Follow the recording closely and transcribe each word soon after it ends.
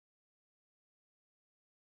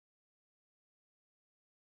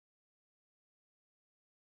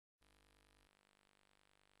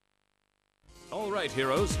All right,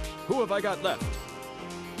 heroes. Who have I got left?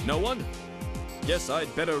 No one? Guess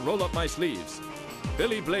I'd better roll up my sleeves.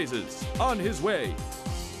 Billy Blazes, on his way.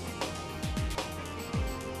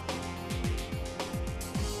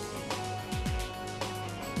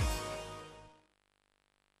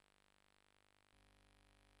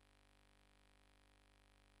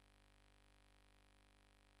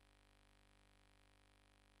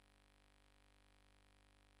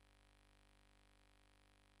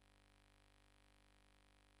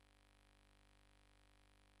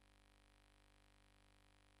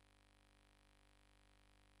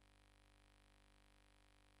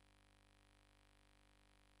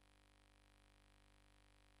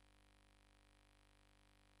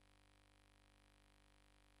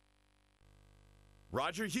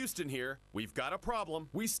 Roger Houston here. We've got a problem.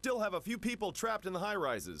 We still have a few people trapped in the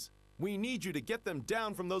high-rises. We need you to get them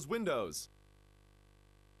down from those windows.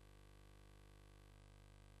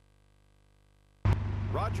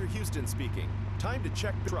 Roger Houston speaking. Time to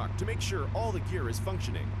check the truck to make sure all the gear is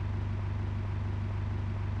functioning.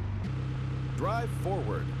 Drive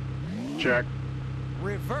forward. Check.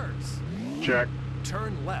 Reverse. Check.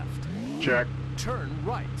 Turn left. Check. Turn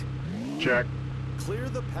right. Check. Clear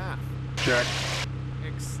the path. Check.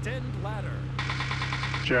 Extend ladder.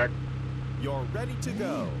 Check. You're ready to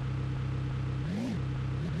go.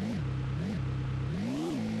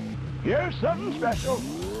 Here's something special.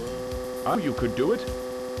 Oh, you could do it.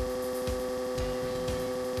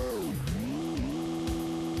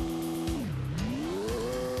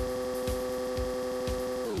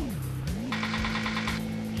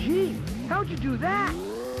 Gee, how'd you do that?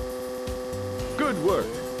 Good work.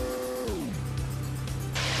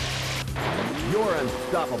 You're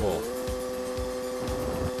unstoppable.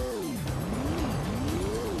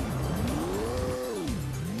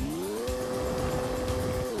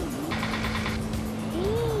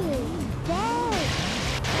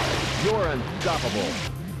 You're unstoppable.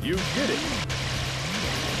 You did it.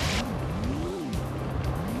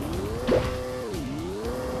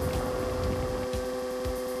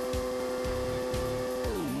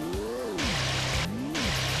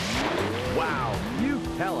 Wow, you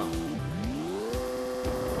tell him.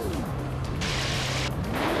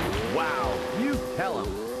 Wow, you tell him.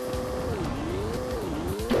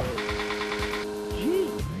 Gee,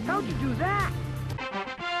 how'd you do that?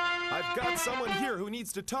 I've got someone here who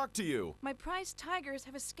needs to talk to you. My prized tigers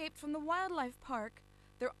have escaped from the wildlife park.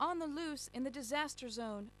 They're on the loose in the disaster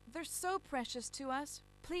zone. They're so precious to us.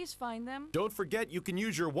 Please find them. Don't forget you can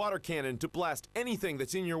use your water cannon to blast anything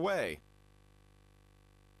that's in your way.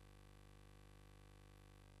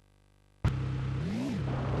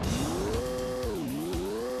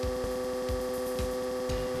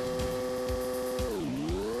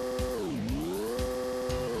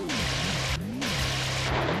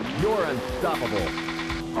 You're unstoppable.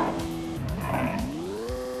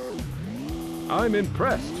 I'm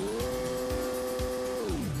impressed.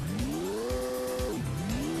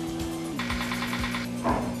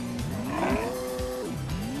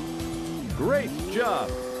 Great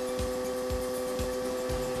job.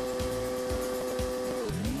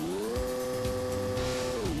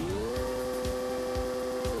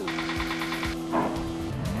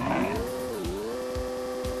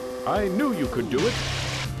 I knew you could do it.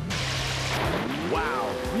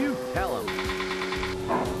 Wow, you tell him.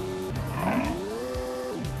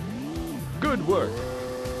 Good work.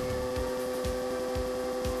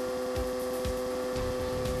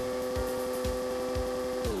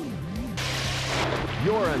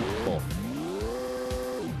 You're unstoppable.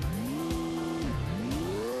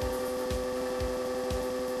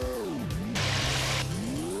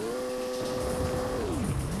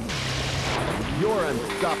 You're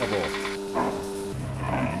unstoppable.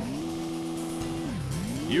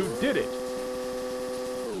 You did it.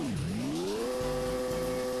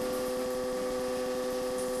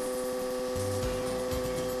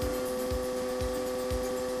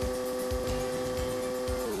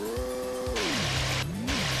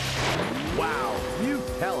 Wow, you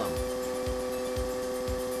tell him.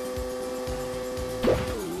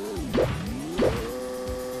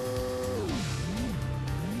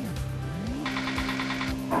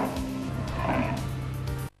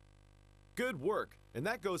 Good work, and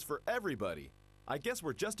that goes for everybody. I guess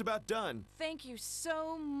we're just about done. Thank you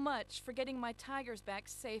so much for getting my tigers back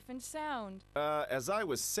safe and sound. As I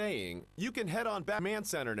was saying, you can head on back to Man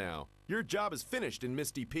Center now. Your job is finished in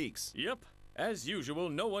Misty Peaks. Yep. As usual,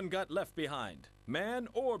 no one got left behind. Man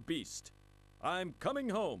or beast. I'm coming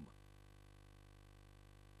home.